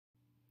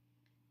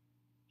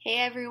Hey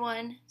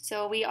everyone,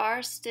 so we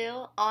are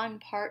still on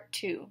part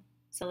 2,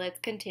 so let's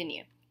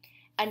continue.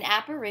 An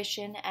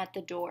apparition at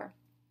the door.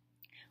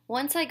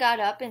 Once I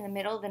got up in the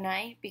middle of the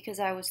night because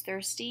I was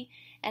thirsty,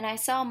 and I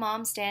saw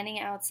Mom standing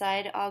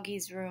outside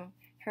Augie's room.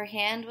 Her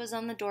hand was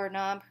on the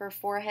doorknob, her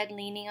forehead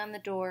leaning on the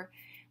door,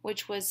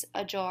 which was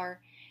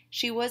ajar.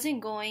 She wasn't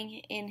going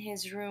in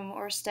his room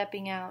or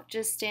stepping out,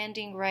 just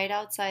standing right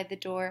outside the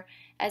door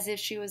as if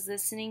she was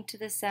listening to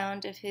the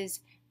sound of his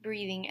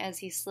breathing as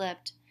he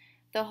slept.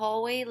 The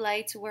hallway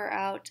lights were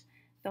out.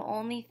 The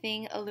only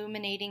thing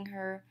illuminating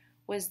her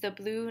was the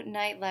blue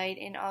nightlight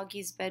in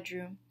Augie's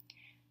bedroom.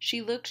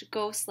 She looked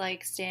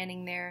ghost-like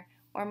standing there,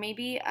 or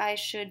maybe I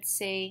should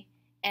say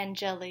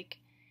angelic.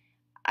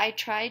 I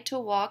tried to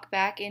walk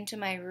back into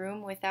my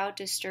room without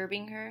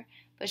disturbing her,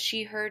 but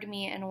she heard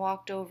me and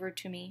walked over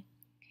to me.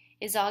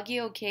 "Is Augie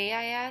okay?"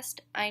 I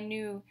asked. I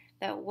knew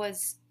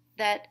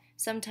that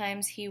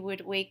sometimes he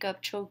would wake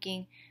up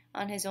choking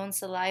on his own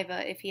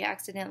saliva if he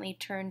accidentally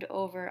turned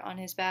over on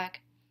his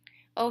back.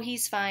 "Oh,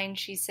 he's fine,"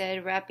 she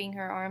said, wrapping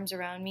her arms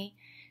around me.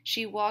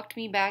 She walked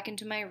me back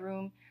into my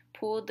room,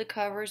 pulled the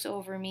covers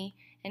over me,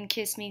 and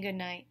kissed me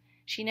goodnight.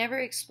 She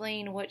never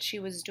explained what she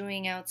was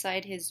doing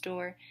outside his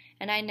door,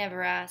 and I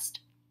never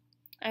asked.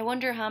 I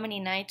wonder how many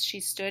nights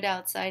she stood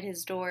outside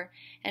his door,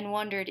 and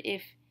wondered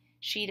if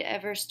she'd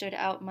ever stood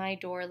out my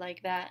door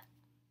like that.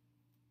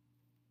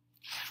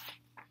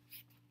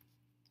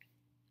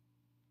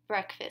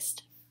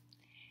 Breakfast.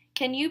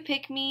 "Can you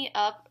pick me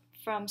up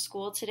from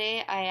school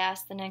today?" I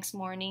asked the next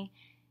morning,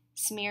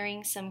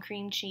 smearing some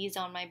cream cheese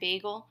on my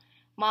bagel.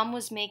 Mom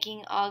was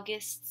making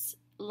August's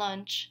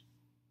lunch,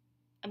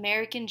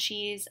 American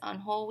cheese on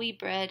whole wheat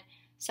bread,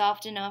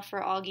 soft enough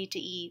for Augie to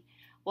eat,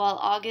 while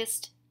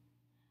August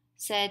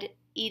sat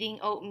eating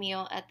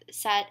oatmeal at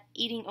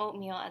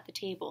the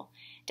table.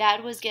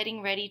 Dad was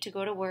getting ready to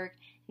go to work.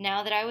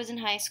 Now that I was in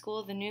high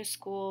school, the new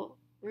school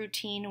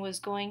routine was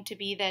going to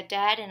be that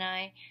Dad and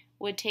I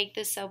would take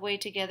the subway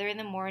together in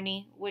the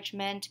morning, which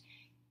meant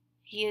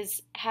he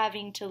is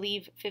having to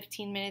leave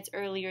 15 minutes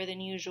earlier than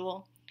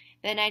usual.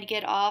 Then I'd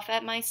get off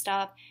at my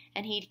stop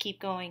and he'd keep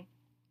going.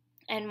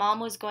 And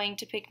Mom was going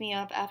to pick me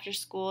up after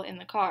school in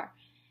the car.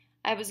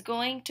 "I was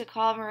going to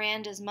call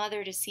Miranda's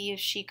mother to see if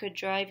she could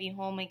drive you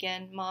home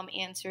again," Mom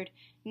answered.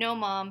 "No,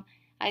 Mom,"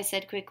 I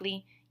said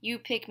quickly. "You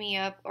pick me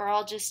up or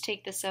I'll just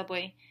take the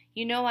subway.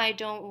 You know I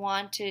don't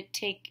want you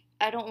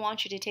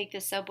to take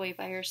the subway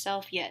by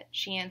yourself yet,"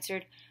 she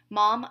answered.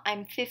 "Mom,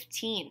 I'm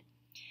 15.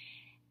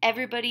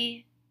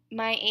 Everybody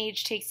my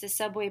age takes the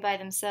subway by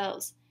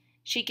themselves."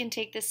 "She can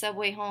take the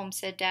subway home,"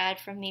 said Dad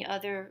from the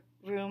other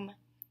room,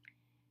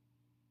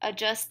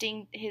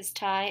 adjusting his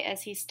tie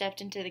as he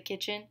stepped into the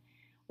kitchen.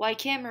 "Why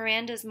can't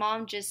Miranda's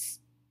mom just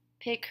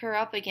pick her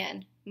up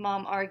again?"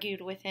 Mom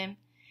argued with him.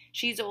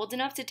 "She's old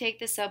enough to take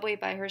the subway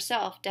by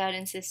herself," Dad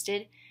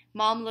insisted.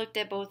 Mom looked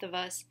at both of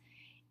us.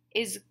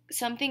 "Is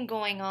something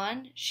going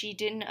on?" She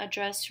didn't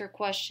address her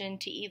question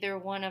to either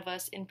one of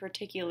us in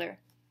particular.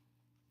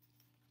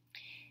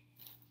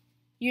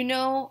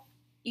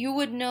 You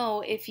would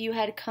know if you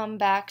had come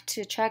back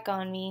to check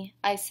on me,"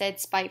 I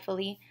said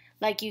spitefully,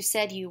 "like you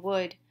said you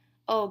would."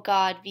 "Oh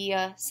God,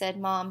 Via," said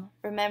Mom,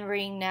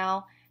 remembering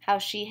now how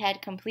she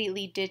had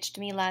completely ditched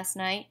me last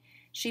night.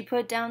 She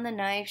put down the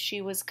knife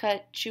she was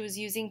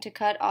using to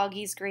cut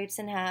Augie's grapes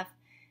in half.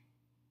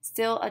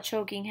 Still a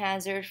choking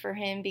hazard for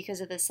him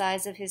because of the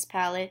size of his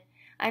palate.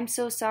 "I'm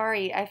so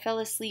sorry. I fell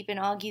asleep in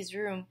Augie's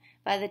room.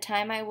 By the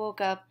time I woke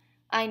up—"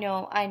 I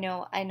know, I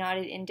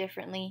nodded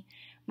indifferently.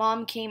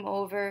 Mom came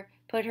over,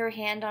 put her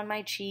hand on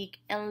my cheek,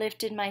 and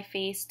lifted my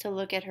face to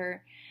look at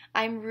her.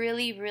 "I'm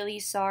really, really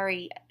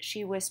sorry,"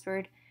 she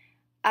whispered.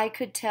 I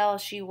could tell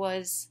she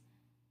was.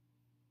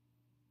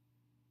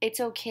 "It's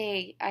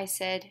okay," I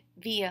said.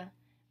 "Via."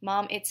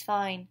 "Mom, it's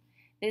fine."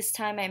 This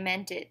time I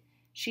meant it.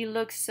 She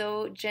looked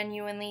so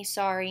genuinely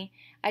sorry,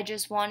 I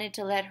just wanted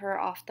to let her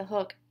off the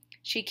hook.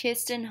 She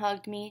kissed and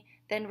hugged me,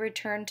 then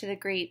returned to the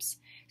grapes.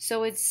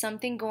 "So is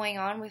something going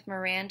on with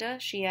Miranda?"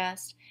 she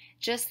asked.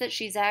 "Just that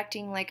she's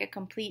acting like a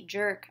complete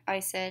jerk,"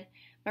 I said.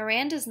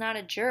 "Miranda's not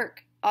a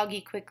jerk,"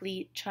 Augie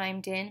quickly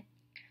chimed in.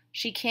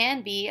 "She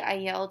can be," I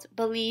yelled.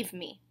 "Believe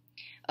me."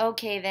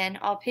 "Okay then,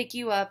 I'll pick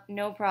you up,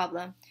 no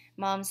problem,"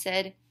 Mom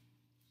said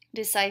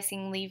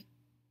decisively,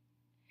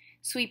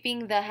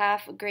 sweeping the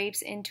half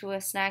grapes into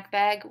a snack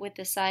bag with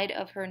the side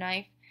of her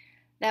knife.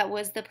 "That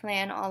was the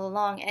plan all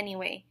along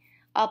anyway.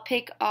 I'll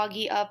pick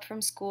Augie up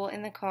from school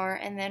in the car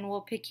and then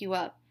we'll pick you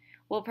up.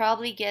 We'll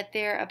probably get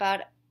there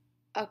about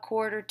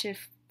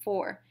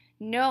 3:45.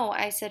 "No,"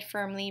 I said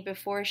firmly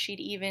before she'd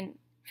even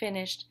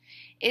finished.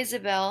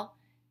 "Isabel,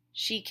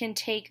 she can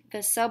take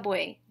the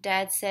subway,"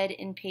 Dad said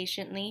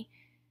impatiently.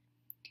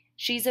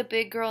 "She's a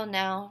big girl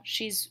now.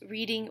 She's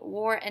reading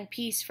War and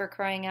Peace, for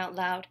crying out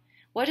loud."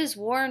 What does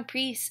War and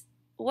Peace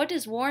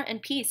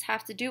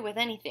have to do with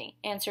anything?"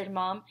 answered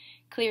Mom,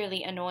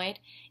 clearly annoyed.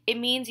 "It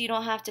means you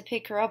don't have to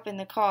pick her up in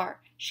the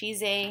car.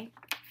 She's a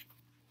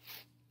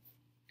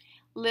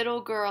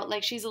little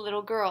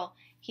girl,"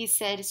 he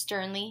said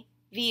sternly.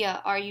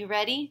 "Via, are you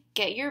ready?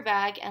 Get your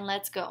bag and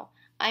let's go.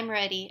 I'm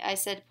ready, I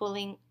said,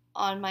 pulling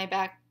on my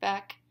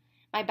backpack.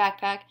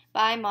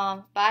 Bye,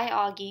 Mom. Bye,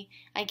 Augie.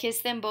 I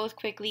kissed them both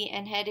quickly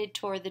and headed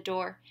toward the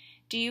door.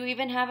 Do you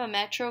even have a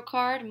Metro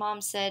card?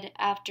 Mom said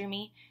after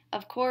me.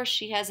 Of course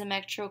she has a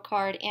Metro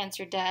card,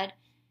 answered Dad,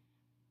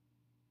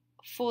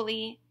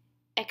 fully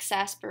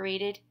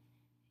exasperated.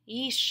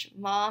 Yeesh,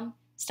 Mom.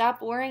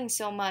 Stop worrying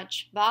so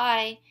much.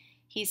 Bye,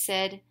 he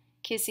said,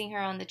 kissing her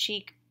on the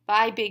cheek.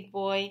 Bye, big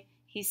boy,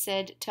 he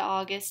said to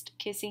August,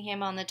 kissing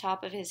him on the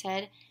top of his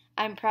head.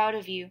 I'm proud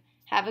of you.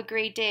 Have a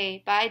great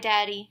day. Bye,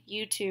 Daddy.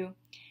 You too.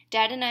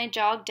 Dad and I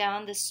jogged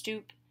down the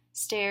stoop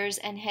stairs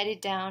and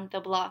headed down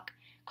the block.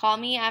 Call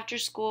me after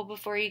school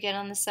before you get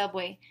on the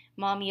subway,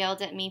 Mom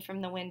yelled at me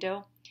from the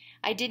window.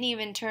 I didn't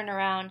even turn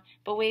around,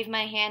 but waved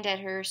my hand at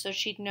her so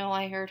she'd know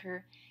I heard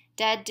her.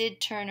 Dad did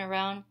turn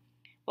around,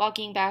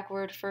 walking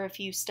backward for a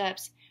few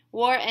steps.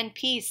 War and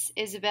peace,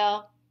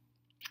 Isabel,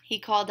 he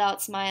called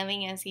out,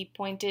 smiling as he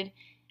pointed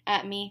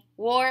at me.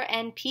 War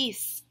and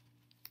peace.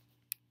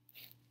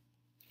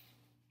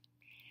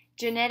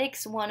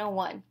 Genetics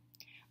 101.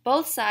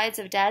 Both sides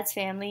of Dad's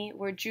family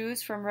were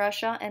Jews from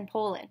Russia and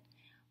Poland.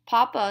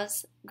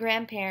 Papa's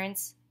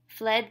grandparents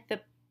fled the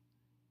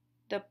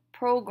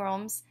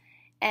pogroms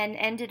and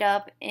ended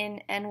up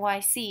in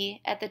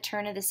NYC at the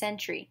turn of the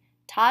century.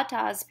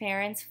 Tata's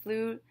parents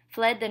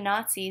fled the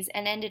Nazis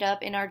and ended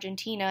up in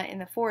Argentina in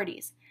the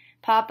 40s.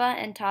 Papa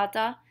and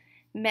Tata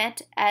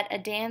met at a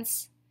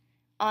dance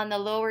on the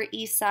Lower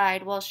East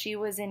Side while she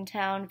was in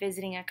town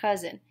visiting a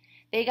cousin.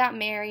 They got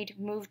married,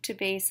 moved to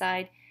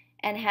Bayside,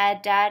 and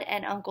had Dad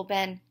and Uncle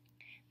Ben.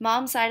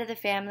 Mom's side of the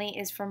family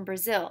is from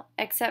Brazil,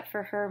 except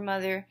for her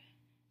mother,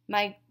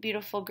 my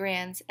beautiful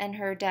grands, and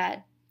her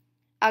dad,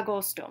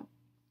 Agosto,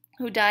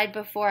 who died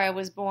before I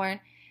was born.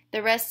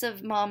 The rest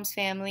of Mom's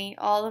family,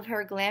 all of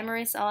her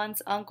glamorous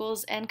aunts,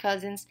 uncles, and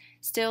cousins,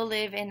 still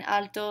live in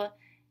Alto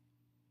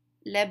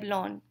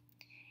Leblon,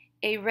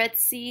 a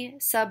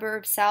ritzy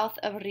suburb south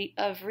of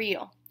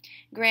Rio.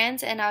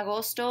 Grands and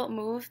Agosto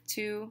moved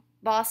to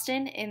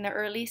Boston in the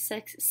early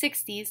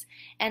 60s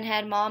and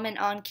had Mom and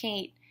Aunt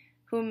Kate,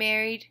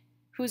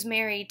 who's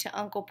married to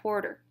Uncle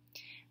Porter.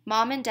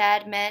 Mom and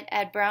Dad met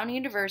at Brown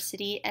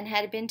University and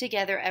had been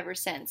together ever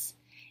since.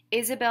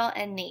 Isabel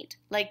and Nate,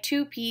 like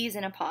two peas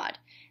in a pod.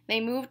 They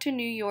moved to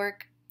New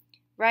York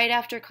right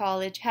after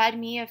college, had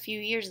me a few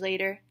years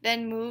later,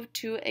 then moved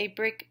to a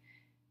brick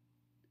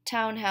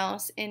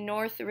townhouse in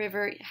North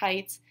River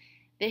Heights,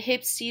 the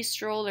hipsy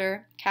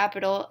stroller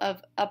capital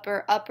of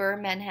upper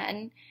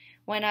Manhattan,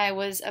 when I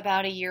was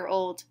about a year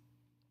old.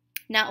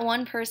 Not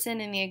one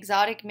person in the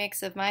exotic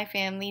mix of my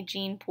family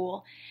gene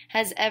pool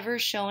has ever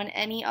shown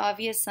any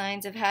obvious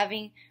signs of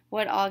having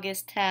what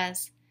August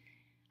has.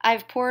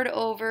 I've pored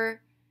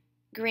over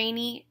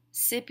grainy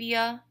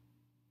sepia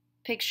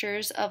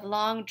pictures of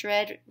long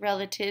dead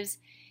relatives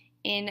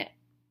in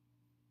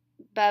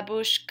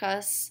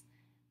babushkas,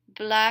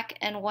 black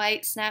and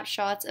white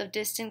snapshots of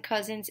distant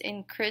cousins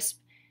in crisp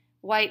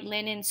white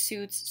linen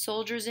suits,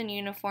 soldiers in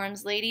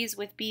uniforms, ladies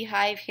with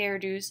beehive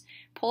hairdos,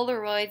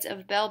 Polaroids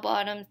of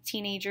bell-bottomed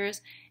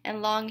teenagers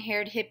and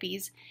long-haired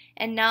hippies,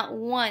 and not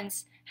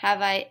once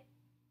have I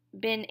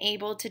been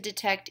able to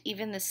detect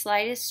even the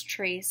slightest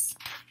trace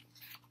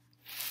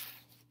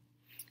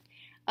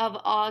of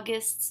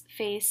August's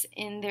face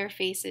in their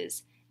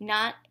faces.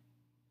 Not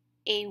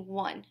a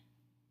one.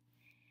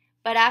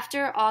 But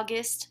after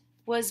August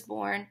was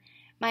born,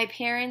 my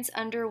parents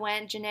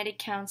underwent genetic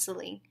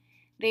counseling.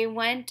 They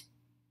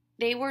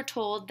were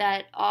told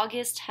that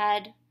August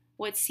had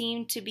what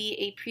seemed to be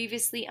a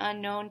previously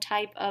unknown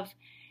type of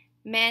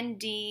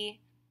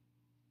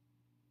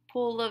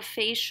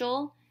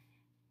mandibulofacial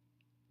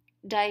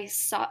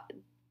dysauxis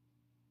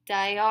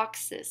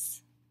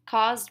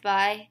caused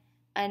by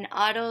an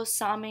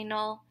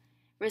autosomal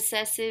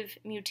recessive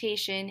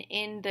mutation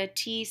in the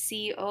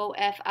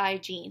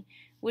TCOFI gene,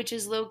 which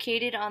is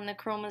located on the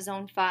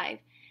chromosome 5,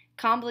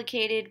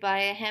 complicated by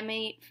a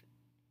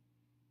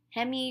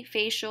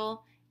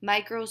hemifacial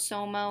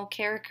microsomal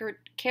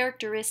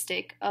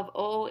characteristic of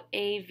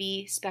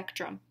OAV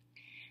spectrum.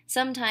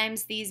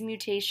 Sometimes these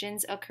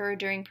mutations occur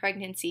during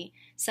pregnancy.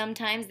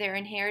 Sometimes they're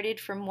inherited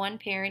from one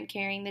parent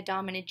carrying the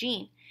dominant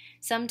gene.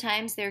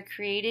 Sometimes they're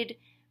created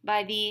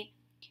by the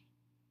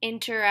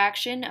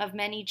interaction of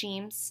many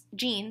genes,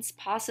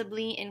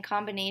 possibly in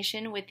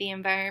combination with the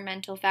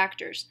environmental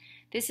factors.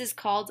 This is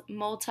called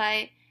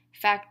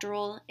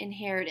multifactorial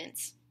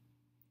inheritance.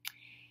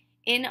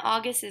 In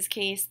August's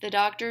case, the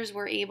doctors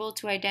were able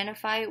to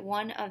identify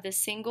one of the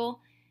single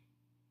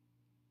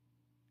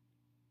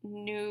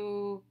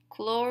nucleotide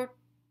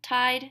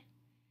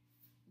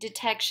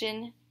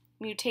detection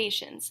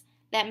mutations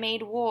that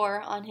made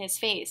war on his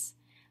face.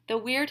 The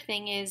weird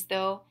thing is,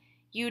 though,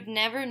 you'd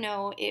never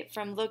know it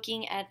from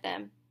looking at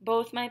them.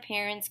 Both my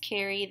parents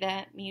carry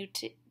that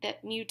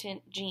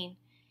mutant gene,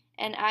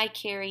 and I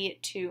carry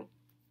it too.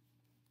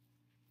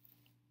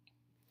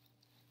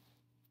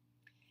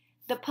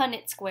 The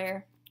Punnett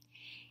Square.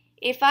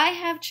 If I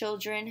have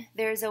children,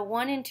 there's a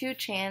 1 in 2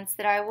 chance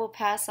that I will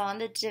pass on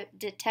the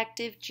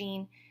detective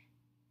gene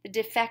the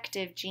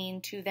defective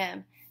gene to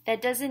them.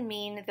 That doesn't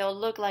mean they'll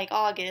look like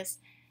August,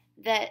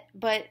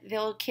 but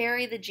they'll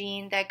carry the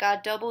gene that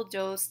got double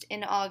dosed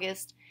in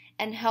August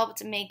and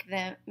helped make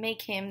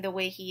him the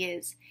way he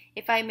is.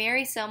 If I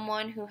marry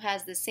someone who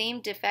has the same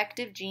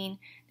defective gene,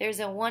 there's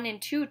a 1 in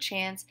 2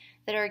 chance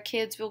that our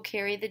kids will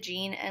carry the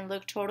gene and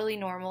look totally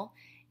normal,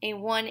 a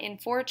 1 in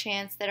 4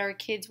 chance that our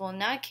kids will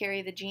not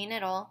carry the gene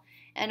at all,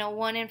 and a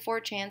 1 in 4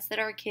 chance that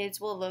our kids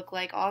will look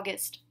like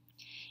August.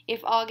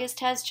 If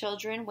August has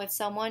children with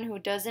someone who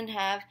doesn't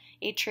have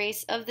a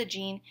trace of the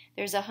gene,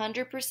 there's a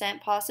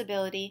 100%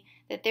 possibility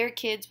that their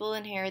kids will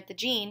inherit the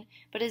gene,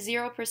 but a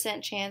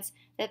 0% chance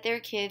that their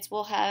kids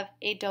will have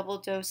a double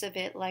dose of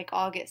it like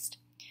August,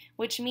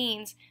 which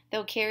means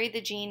they'll carry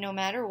the gene no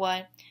matter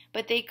what,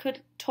 but they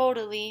could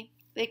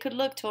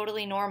look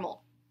totally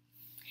normal.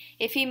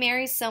 If he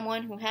marries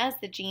someone who has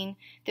the gene,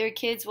 their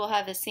kids will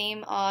have the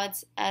same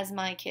odds as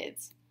my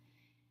kids.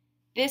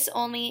 This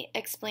only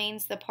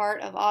explains the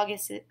part of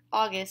August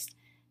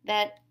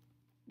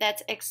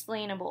that's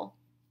explainable.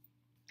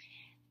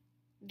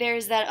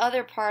 There's that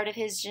other part of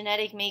his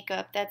genetic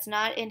makeup that's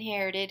not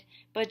inherited,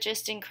 but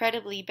just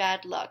incredibly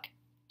bad luck.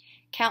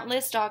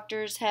 Countless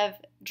doctors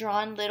have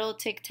drawn little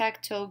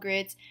tic-tac-toe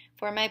grids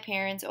for my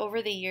parents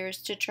over the years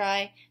to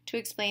try to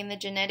explain the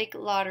genetic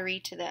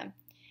lottery to them.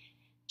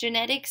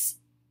 Genetics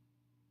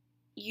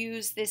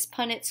use this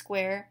Punnett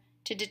square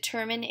to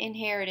determine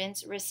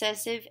inheritance,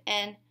 recessive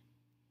and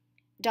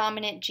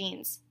dominant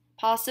genes,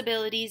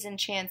 probabilities and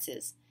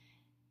chances.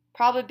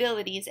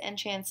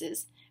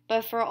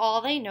 But for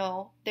all they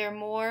know, there's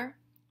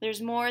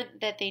more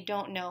that they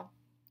don't know.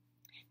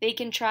 They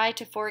can try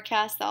to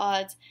forecast the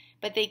odds,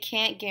 but they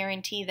can't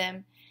guarantee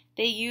them.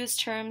 They use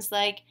terms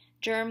like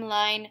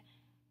germline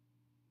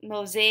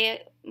mosaicism,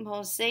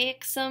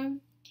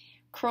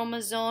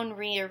 chromosome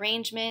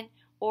rearrangement,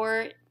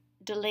 or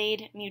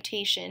delayed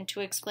mutation to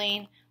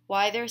explain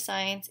why their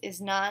science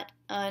is not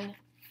an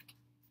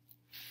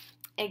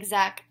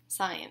exact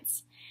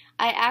science.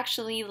 I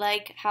actually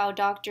like how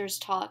doctors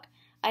talk.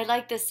 I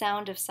like the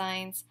sound of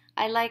science.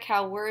 I like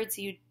how words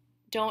you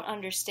don't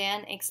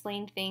understand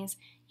explain things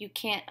you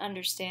can't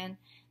understand.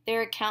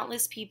 There are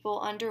countless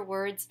people under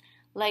words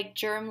like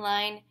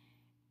germline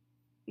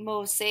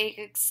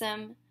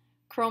mosaicism,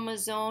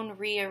 chromosome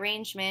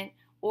rearrangement,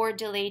 or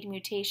delayed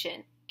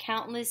mutation.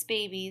 Countless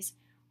babies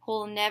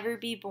who'll never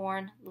be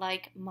born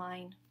like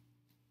mine.